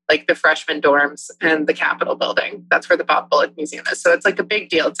like the freshman dorms and the Capitol building. That's where the Bob Bullock Museum is. So it's like a big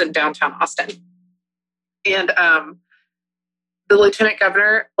deal. It's in downtown Austin. And the lieutenant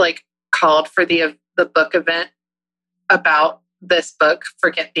governor like called for the book event about this book,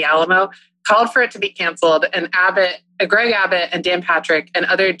 Forget the Alamo, called for it to be canceled. And Greg Abbott and Dan Patrick and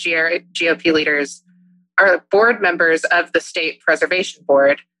other GOP leaders are board members of the State Preservation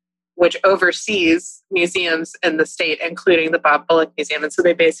Board, which oversees museums in the state, including the Bob Bullock Museum. And so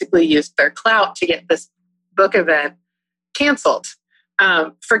they basically used their clout to get this book event canceled.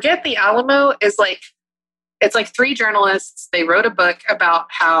 Forget the Alamo is like, it's like three journalists. They wrote a book about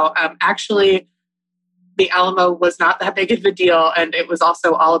how actually the Alamo was not that big of a deal. And it was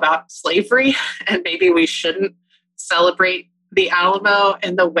also all about slavery. And maybe we shouldn't celebrate the Alamo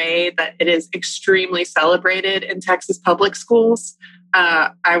in the way that it is extremely celebrated in Texas public schools.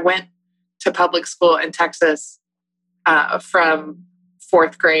 I went to public school in Texas from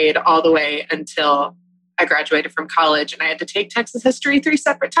fourth grade all the way until I graduated from college, and I had to take Texas history 3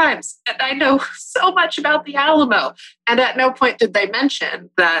 separate times. And I know so much about the Alamo. And at no point did they mention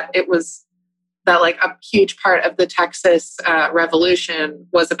that it was that like a huge part of the Texas Revolution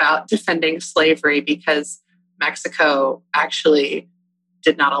was about defending slavery because Mexico actually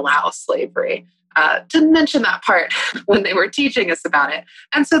did not allow slavery. Didn't mention that part when they were teaching us about it.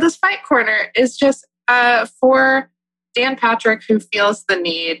 And so this Fight Corner is just for Dan Patrick, who feels the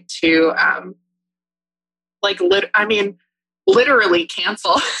need to literally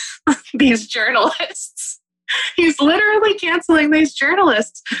cancel these journalists. He's literally canceling these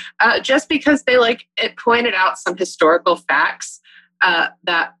journalists just because they it pointed out some historical facts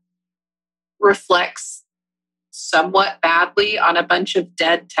that reflects somewhat badly on a bunch of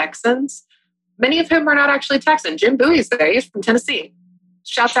dead Texans, many of whom are not actually Texan. Jim Bowie's there. He's from Tennessee.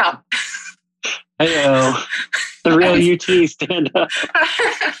 Shouts out. Hello. The real UT stand up.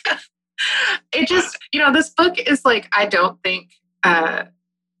 It just, this book is I don't think, I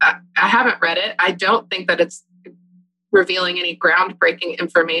haven't read it. I don't think that it's revealing any groundbreaking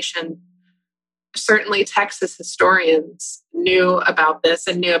information. Certainly Texas historians knew about this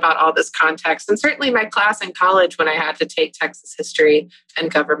and knew about all this context. And certainly my class in college, when I had to take Texas history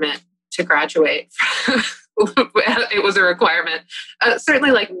and government to graduate, it was a requirement,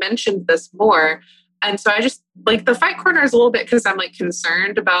 certainly mentioned this more. And so I just the Fight Corner is a little bit because I'm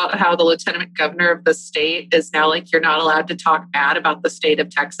concerned about how the lieutenant governor of the state is now you're not allowed to talk bad about the state of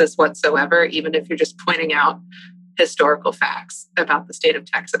Texas whatsoever, even if you're just pointing out historical facts about the state of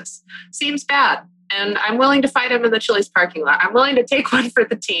Texas. Seems bad. And I'm willing to fight him in the Chili's parking lot. I'm willing to take one for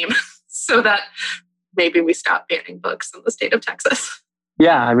the team so that maybe we stop banning books in the state of Texas.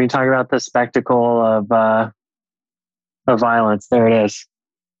 Yeah, I mean, talking about the spectacle of violence, there it is.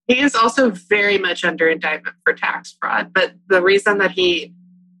 He is also very much under indictment for tax fraud. But the reason that he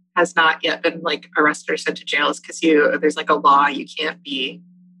has not yet been arrested or sent to jail is because there's a law you can't be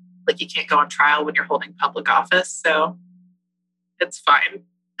you can't go on trial when you're holding public office. So it's fine.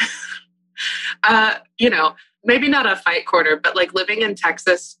 Maybe not a Fight Corner, but living in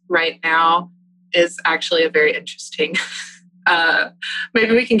Texas right now is actually a very interesting.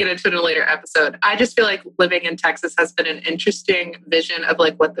 Maybe we can get into it in a later episode. I just feel living in Texas has been an interesting vision of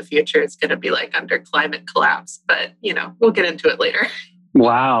what the future is going to be under climate collapse. But, we'll get into it later.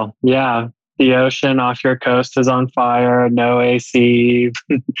 Wow. Yeah. The ocean off your coast is on fire. No AC,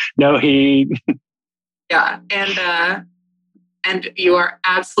 no heat. Yeah. And you are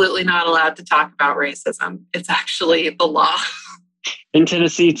absolutely not allowed to talk about racism. It's actually the law. In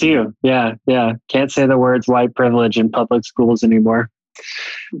Tennessee too. Yeah. Can't say the words white privilege in public schools anymore.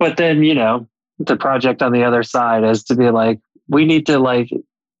 But then, the project on the other side is to be we need to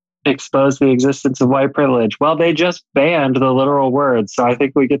expose the existence of white privilege. Well, they just banned the literal words. So I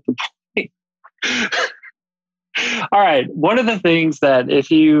think we get the point. All right. One of the things that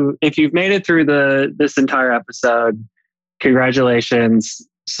if you've made it through this entire episode, congratulations.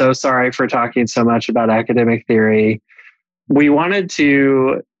 So sorry for talking so much about academic theory. We wanted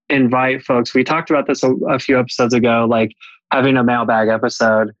to invite folks. We talked about this a few episodes ago, like having a mailbag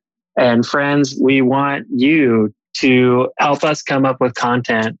episode. And friends, we want you to help us come up with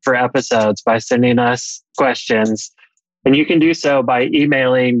content for episodes by sending us questions. And you can do so by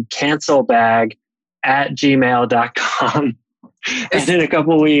emailing cancelbag@gmail.com. And in a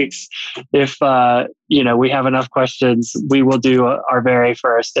couple of weeks, if we have enough questions, we will do our very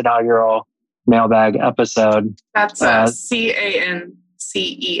first inaugural mailbag episode. That's CANCEL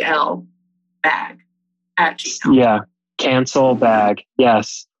bag at Gmail. Yeah, cancel bag.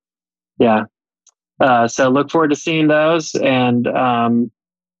 Yes, yeah. So look forward to seeing those, and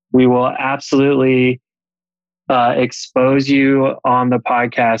we will absolutely expose you on the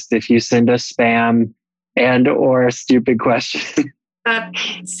podcast if you send us spam and or a stupid question. That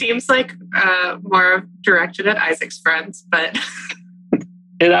seems like more directed at Isaac's friends, but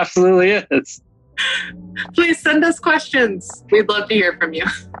it absolutely is. Please send us questions. We'd love to hear from you.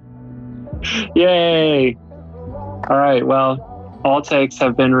 Yay! All right. Well, all takes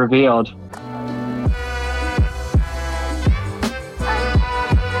have been revealed.